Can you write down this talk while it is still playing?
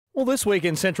Well, this week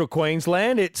in central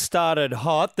Queensland, it started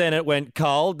hot, then it went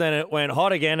cold, then it went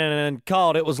hot again, and then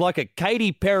cold. It was like a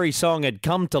Katy Perry song had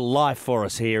come to life for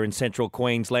us here in central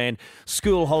Queensland.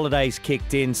 School holidays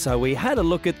kicked in, so we had a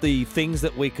look at the things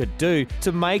that we could do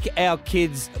to make our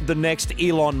kids the next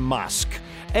Elon Musk.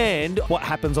 And what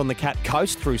happens on the Cape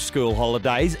Coast through school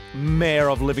holidays, Mayor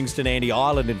of Livingston Andy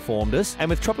Ireland informed us. And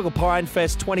with Tropical Pine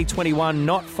Fest 2021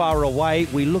 not far away,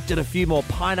 we looked at a few more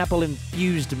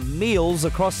pineapple-infused meals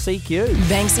across CQ.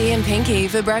 Banksy and Pinky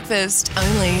for breakfast,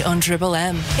 only on Triple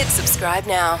M. Hit subscribe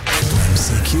now.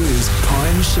 CQ's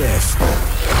Pine Chef.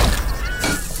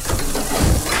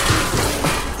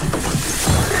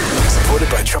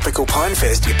 Supported by Tropical Pine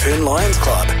Fest, Yeppoon Lions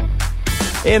Club.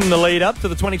 In the lead up to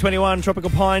the 2021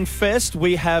 Tropical Pine Fest,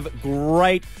 we have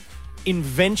great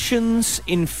inventions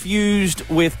infused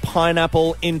with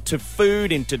pineapple into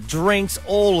food, into drinks,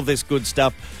 all of this good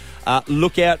stuff.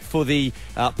 Look out for the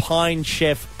Pine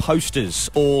Chef posters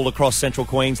all across central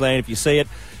Queensland. If you see it,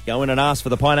 go in and ask for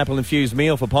the pineapple-infused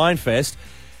meal for Pine Fest.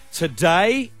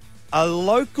 Today, a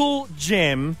local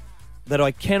gem that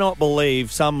I cannot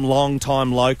believe some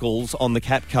long-time locals on the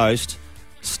Cape Coast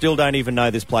still don't even know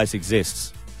this place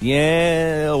exists.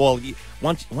 Yeah, well,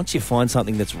 once you find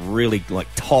something that's really like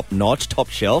top-notch, top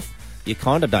shelf, you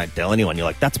kind of don't tell anyone. You're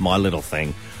like, that's my little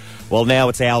thing. Well, now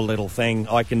it's our little thing.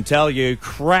 I can tell you,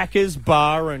 Crackers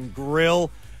Bar and Grill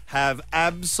have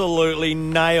absolutely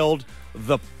nailed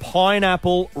the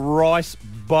pineapple rice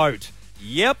boat.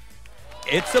 Yep,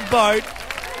 it's a boat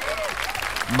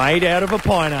made out of a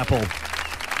pineapple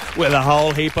with a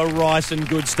whole heap of rice and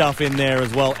good stuff in there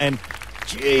as well. And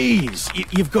jeez,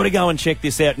 you've got to go and check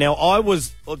this out. Now, I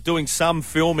was doing some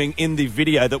filming in the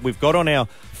video that we've got on our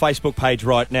Facebook page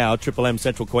right now, Triple M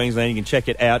Central Queensland. You can check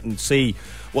it out and see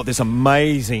what this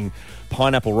amazing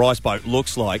pineapple rice boat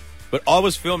looks like. But I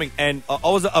was filming, and I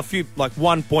was a few, like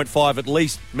 1.5 at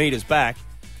least metres back,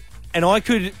 and I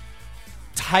could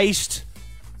taste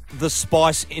the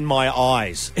spice in my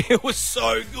eyes. It was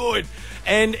so good.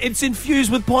 And it's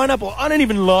infused with pineapple. I don't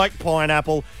even like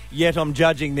pineapple, yet I'm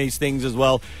judging these things as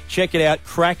well. Check it out,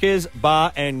 Crackers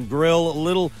Bar and Grill, a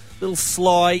little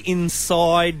sly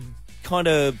inside kind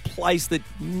of place that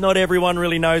not everyone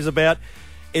really knows about.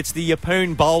 It's the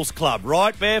Yeppoon Bowls Club,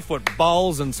 right? Barefoot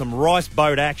bowls and some rice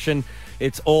boat action.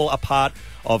 It's all a part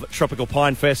of Tropical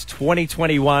Pine Fest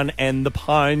 2021 and the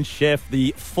Pine Chef,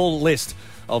 the full list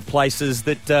of places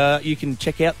that you can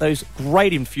check out those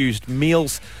great infused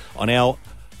meals on our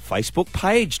Facebook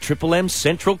page, Triple M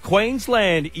Central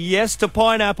Queensland. Yes to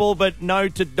pineapple, but no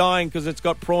to dying because it's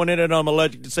got prawn in it and I'm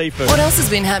allergic to seafood. What else has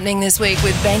been happening this week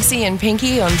with Banksy and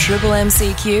Pinky on Triple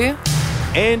MCQ?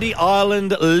 Andy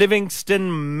Ireland,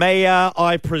 Livingston Mayor,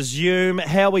 I presume.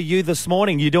 How are you this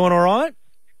morning? You doing all right?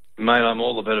 Mate, I'm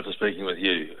all the better for speaking with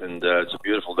you, and it's a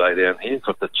beautiful day down here.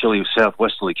 Got the chilly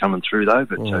southwesterly coming through, though,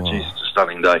 but geez, it's a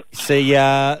stunning day. See,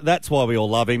 that's why we all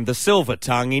love him, the silver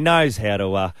tongue. He knows how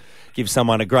to give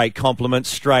someone a great compliment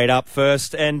straight up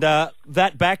first. And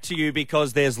that back to you,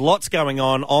 because there's lots going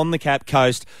on the Cape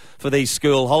Coast for these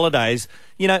school holidays.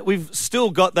 You know, we've still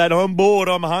got that I'm bored,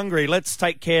 I'm hungry. Let's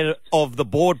take care of the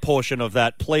bored portion of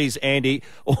that, please, Andy.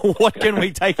 What can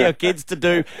we take our kids to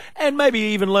do and maybe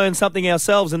even learn something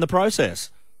ourselves in the process?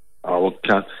 Oh, look,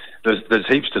 there's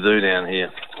heaps to do down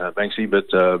here, Banksy, but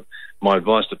my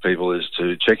advice to people is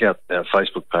to check out our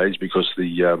Facebook page because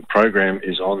the program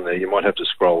is on there. You might have to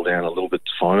scroll down a little bit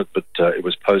to find it, but it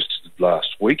was posted last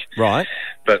week. Right.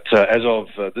 But as of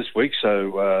this week,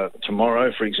 so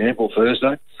tomorrow, for example,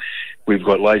 Thursday, we've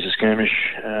got laser skirmish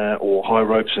or high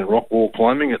ropes and rock wall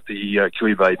climbing at the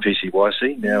Kiwi Bay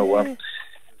PCYC. Now,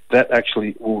 that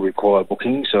actually will require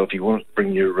booking, so if you want to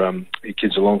bring your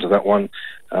kids along to that one,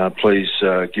 please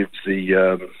give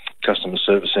the customer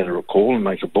service centre a call and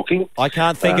make a booking. I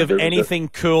can't think of anything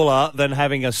cooler than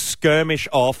having a skirmish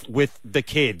off with the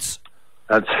kids.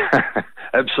 That's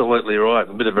absolutely right.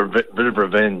 A bit of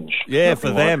revenge. Yeah,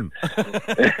 for them.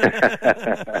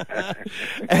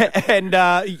 And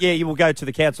you will go to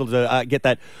the council to get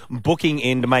that booking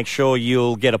in to make sure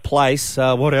you'll get a place.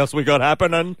 What else we got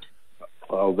happening?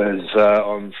 Well, there's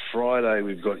on Friday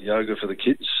we've got yoga for the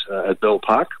kids at Bell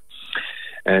Park,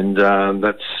 and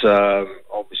that's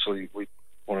obviously we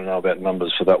want to know about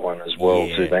numbers for that one as well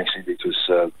too, Banksy, because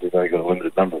we've only got a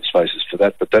limited number of spaces for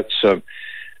that. But that's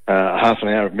half an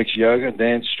hour of mixed yoga,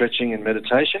 dance, stretching, and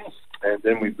meditation, and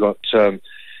then we've got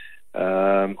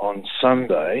on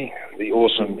Sunday the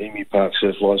awesome Emu Park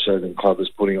Surf Lifesaving Club is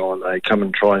putting on a come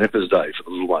and try Nippers Day for the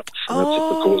little ones, and that's at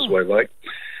the Causeway Lake.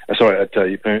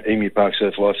 at Emu Park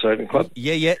Surf Life Saving Club.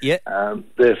 Yeah.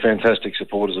 They're fantastic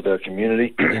supporters of our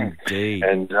community. Indeed.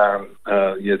 And,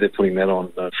 they're putting that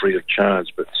on free of charge.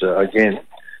 But, again,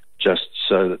 just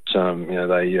so that,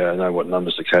 they know what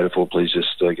numbers to cater for, please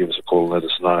just give us a call and let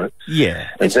us know. Yeah.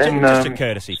 It's just a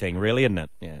courtesy thing, really, isn't it?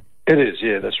 Yeah. It is,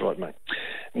 yeah, that's right, mate.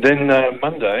 Then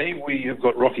Monday, we have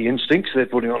got Rocky Instincts. They're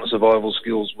putting on a survival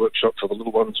skills workshop for the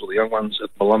little ones or the young ones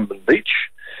at Molumban Beach.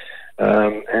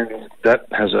 And that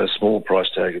has a small price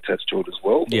tag attached to it as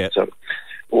well. Yeah. But,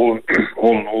 all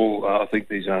in all, I think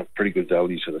these are pretty good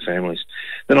values for the families.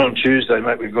 Then on Tuesday,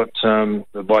 mate, we've got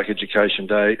the Bike Education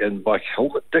Day and Bike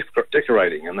Helmet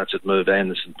Decorating, and that's at Merv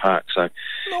Anderson Park. So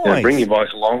Nice. Bring your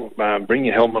bike along, bring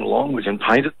your helmet along. We can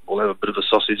paint it. We'll have a bit of a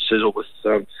sausage sizzle with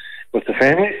the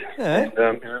family. Yeah.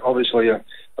 And obviously a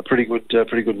pretty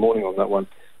good morning on that one.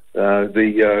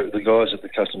 The guys at the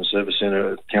Customer Service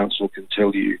Centre Council can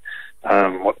tell you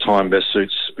what time best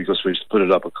suits, because we've split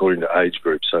it up according to age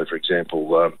group. So, for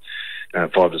example,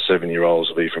 5 to 7 year olds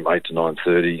will be from 8 to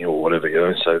 9:30 or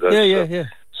whatever, So that's Yeah.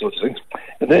 sorts of things.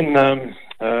 And then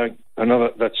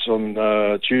that's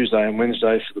on Tuesday and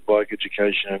Wednesday for the Bike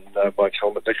Education and Bike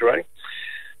Helmet Decorating.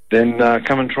 Then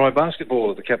come and try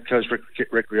basketball at the Cap Coast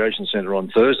Recreation Centre on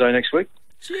Thursday next week.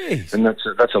 Jeez. And that's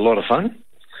a lot of fun.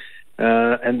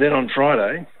 And then on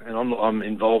Friday, and I'm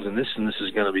involved in this, and this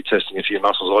is going to be testing a few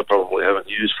muscles I probably haven't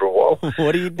used for a while.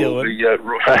 What are you doing?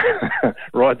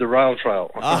 Ride the rail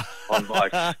trail on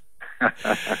bikes.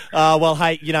 Well,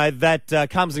 hey, that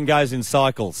comes and goes in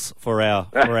cycles for our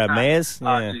mares.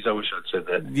 Yeah. Geez, I wish I'd said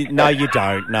that. No, you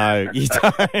don't. No, you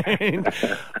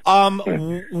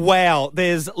don't. Wow,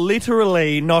 there's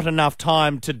literally not enough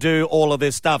time to do all of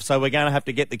this stuff, so we're going to have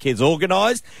to get the kids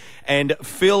organised and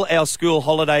fill our school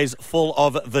holidays full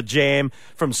of the jam,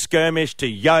 from skirmish to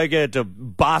yoga to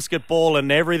basketball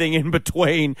and everything in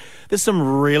between. There's some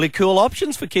really cool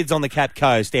options for kids on the Cap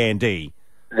Coast, Andy.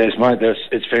 Yes, mate,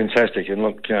 it's fantastic. And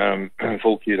look,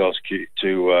 full kudos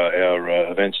to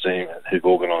our events team who've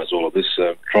organised all of this,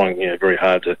 trying very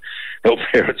hard to help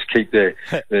parents keep their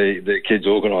kids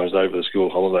organised over the school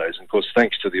holidays. And of course,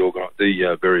 thanks to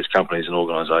the various companies and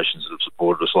organisations that have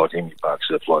supported us, like Emu Park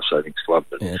Surf Life Savings Club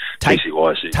and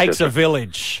TCYC. Takes a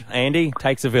village, Andy.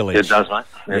 Takes a village. It does, mate.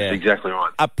 That's exactly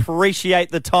right.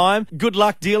 Appreciate the time. Good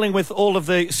luck dealing with all of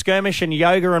the skirmish and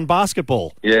yoga and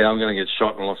basketball. Yeah, I'm going to get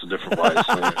shot in lots of different ways.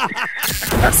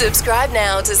 Subscribe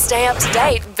now to stay up to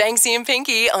date. Banksy and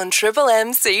Pinky on Triple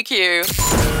M CQ.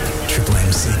 Triple M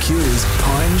CQ's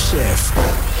Pine Chef.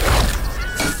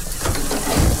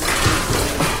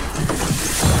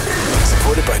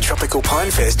 Supported by Tropical Pine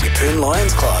Fest, Yeppoon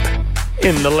Lions Club.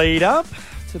 In the lead up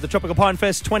to the Tropical Pine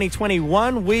Fest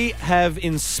 2021, we have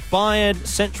inspired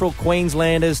Central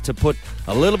Queenslanders to put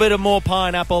a little bit of more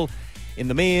pineapple in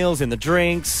the meals, in the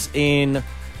drinks, in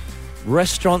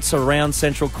restaurants around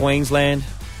Central Queensland.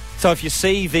 So if you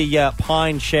see the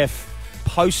Pine Chef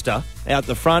poster out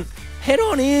the front, head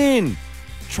on in.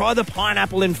 Try the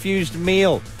pineapple infused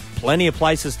meal. Plenty of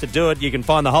places to do it. You can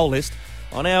find the whole list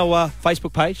on our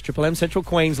Facebook page, Triple M Central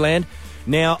Queensland.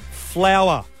 Now,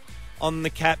 flour on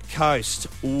the Cap Coast.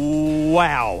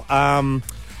 Wow.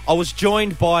 I was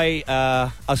joined by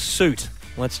a suit,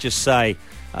 let's just say.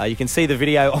 You can see the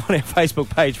video on our Facebook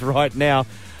page right now.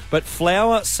 But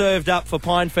flour served up for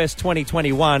Pinefest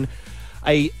 2021,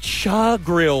 a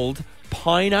char-grilled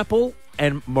pineapple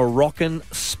and Moroccan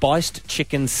spiced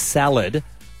chicken salad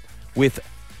with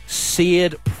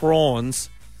seared prawns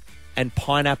and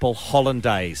pineapple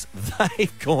hollandaise.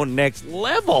 They've gone next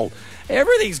level.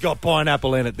 Everything's got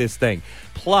pineapple in it, this thing.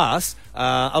 Plus,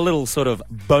 a little sort of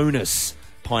bonus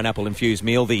pineapple-infused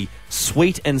meal, the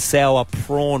sweet and sour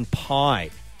prawn pie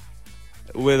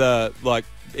with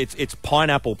it's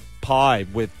pineapple pie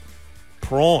with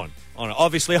prawn on it.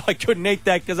 Obviously, I couldn't eat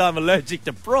that because I'm allergic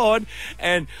to prawn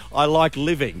and I like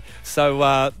living.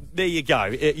 So there you go.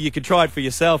 You can try it for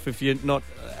yourself if you're not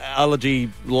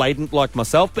allergy-laden like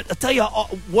myself. But I tell you,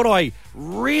 what I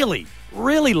really,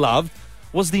 really loved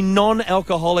was the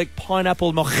non-alcoholic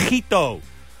pineapple mojito.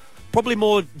 Probably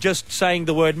more just saying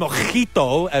the word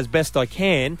mojito as best I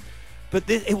can. But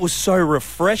it was so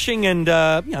refreshing, and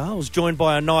I was joined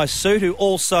by a nice suit who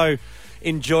also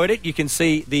enjoyed it. You can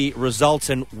see the results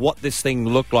and what this thing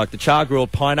looked like. The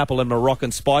char-grilled pineapple and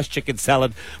Moroccan spice chicken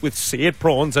salad with seared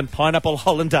prawns and pineapple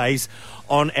hollandaise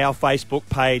on our Facebook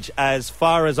page. As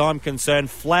far as I'm concerned,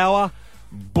 flour,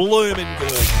 blooming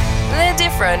good. They're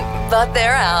different, but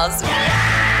they're ours.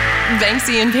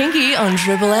 Banksy and Pinky on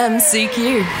Triple M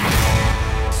CQ.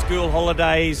 school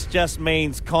holidays just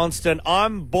means constant.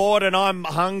 I'm bored and I'm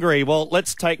hungry. Well,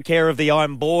 let's take care of the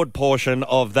I'm bored portion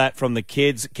of that from the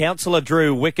kids. Councillor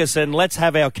Drew Wickerson, let's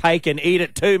have our cake and eat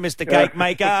it too, Mr. Cake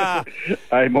Maker.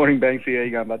 Hey, morning, Banksy. How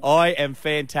you going, bud? I am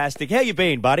fantastic. How you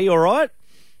been, buddy? All right?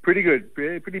 Pretty good.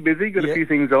 Yeah, pretty busy. Got a few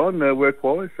things on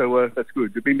work-wise, so that's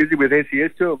good. I've been busy with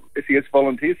SES too. SES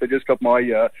volunteers. I just got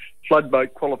my flood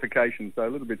boat qualification, so a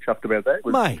little bit chuffed about that.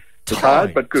 Mate, it's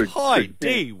hard, but good.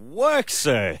 Tidy work,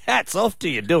 sir. Hats off to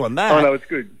you doing that. Oh, no, it's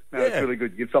good. No, it's really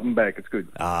good. Give something back. It's good.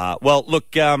 Well,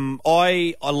 look,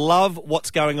 I love what's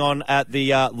going on at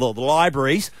the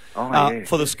libraries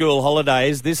for the school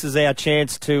holidays. This is our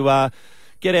chance to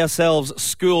get ourselves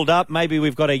schooled up. Maybe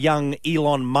we've got a young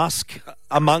Elon Musk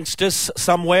amongst us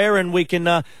somewhere and we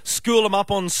can school them up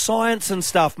on science and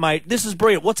stuff, mate. This is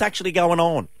brilliant. What's actually going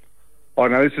on? Oh,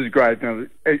 no, this is great. No,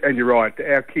 and you're right.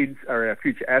 Our kids are our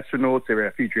future astronauts. They're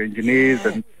our future engineers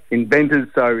and inventors.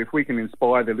 So if we can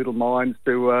inspire their little minds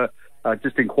to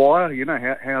just inquire,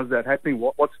 how's that happening?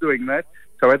 What's doing that?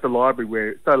 So at the library,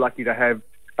 we're so lucky to have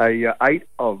 8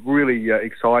 of really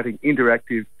exciting,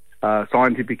 interactive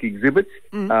scientific exhibits,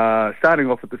 starting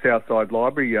off at the Southside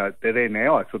Library. They're there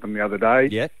now. I saw them the other day.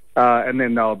 Yeah. And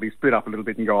then they'll be split up a little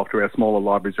bit and go off to our smaller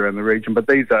libraries around the region. But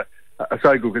these are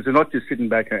so good because they're not just sitting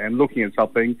back and looking at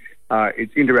something.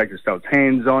 It's interactive, so it's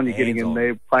hands-on. You're getting in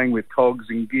there playing with cogs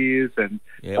and gears. And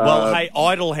hey,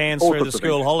 idle hands through the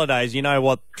school holidays, you know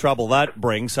what trouble that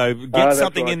brings. So get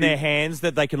something in their hands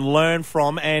that they can learn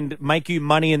from and make you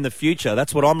money in the future.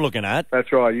 That's what I'm looking at.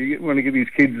 That's right. You want to get these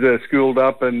kids schooled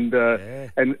up, and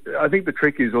I think the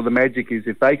trick is, or the magic is,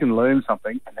 if they can learn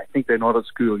something and they think they're not at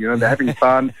school, they're having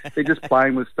fun, they're just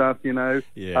playing with stuff,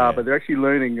 but they're actually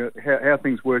learning how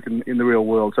things work in the real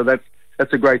world. So that's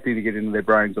a great thing to get into their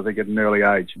brains, I think, at an early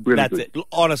age. Really that's good. It.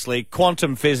 Honestly,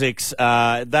 quantum physics,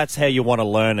 that's how you want to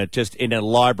learn it, just in a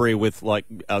library with,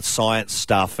 science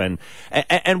stuff. And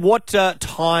what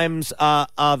times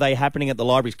are they happening at the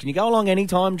libraries? Can you go along any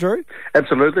time, Drew?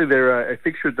 Absolutely. They're a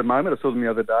fixture at the moment. I saw them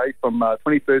the other day from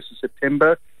 21st of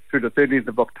September through to 30th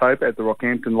of October at the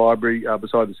Rockhampton Library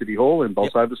beside the City Hall in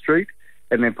Bolsover Street.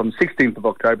 And then from 16th of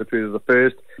October through to the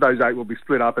 1st, those 8 will be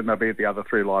split up and they'll be at the other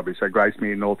 3 libraries, so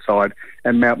Gracemere, Northside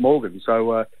and Mount Morgan.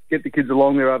 So get the kids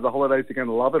along there over the holidays. They're going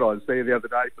to love it. I was there the other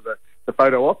day for the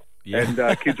photo op,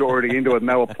 and kids are already into it, and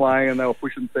they were playing and they were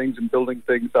pushing things and building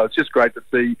things. So it's just great to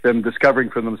see them discovering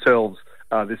for themselves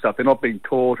this stuff. They're not being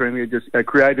taught or anything, they're just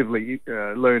creatively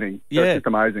learning. So it's just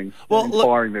amazing. Well,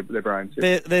 inspiring their brains.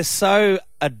 They're so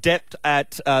adept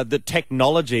at the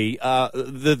technology.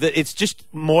 It's just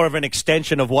more of an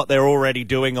extension of what they're already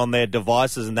doing on their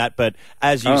devices and that. But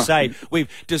as you say, we've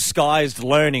disguised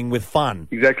learning with fun.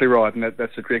 Exactly right, and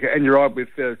that's the trick. And you're right, with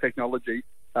technology,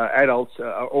 adults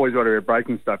are always right about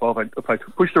breaking stuff. If I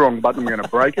push the wrong button, I'm going to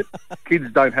break it.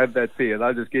 Kids don't have that fear.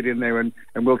 They'll just get in there and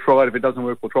we'll try it. If it doesn't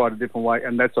work, we'll try it a different way.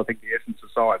 And that's, I think, the essence of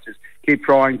science, is keep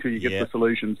trying till you get the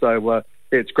solution. So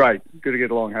it's great. Good to get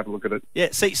along and have a look at it. Yeah,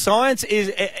 see, science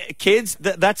is, kids,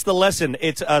 that's the lesson.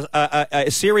 It's a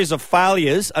series of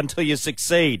failures until you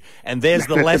succeed. And there's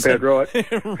the lesson. That's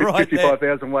about right. Right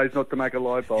 55,000 ways not to make a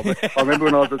light bulb. I remember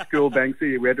when I was at school,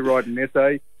 Banksy, we had to write an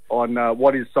essay on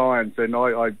what is science, and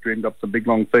I dreamed up some big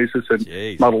long thesis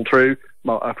and muddled through.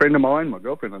 A friend of mine, my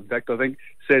girlfriend in fact, I think,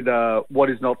 said, what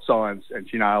is not science? And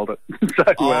she nailed it. So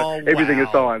everything is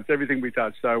science, everything we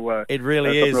touch. So it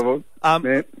really is.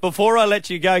 Before I let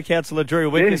you go, Councillor Drew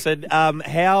Wickerson,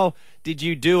 how did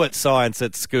you do at science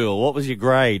at school? What was your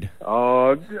grade?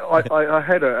 I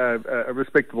had a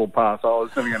respectable pass. I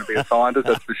was never going to be a scientist,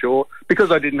 that's for sure,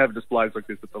 because I didn't have displays like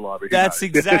this at the library. That's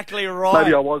exactly right.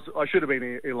 Maybe I should have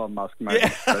been Elon Musk,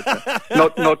 maybe.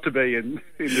 But, not to be in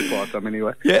this lifetime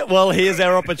anyway. Yeah, well, here's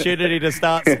our opportunity to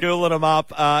start schooling them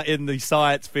up in the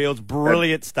science fields.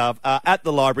 Brilliant stuff. At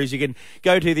the libraries, you can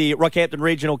go to the Rockhampton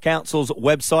Regional Council's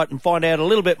website and find out a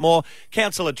little bit more.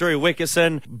 Councillor Drew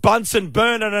Wickerson, Bunsen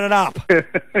burning it up. Good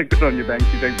on you,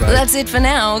 Banksy. Thanks, mate. That's it for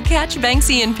now. Catch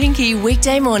Banksy and Pinky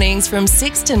weekday mornings from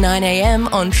 6 to 9 a.m.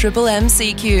 on Triple M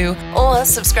CQ. Or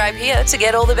subscribe here to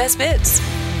get all the best bits.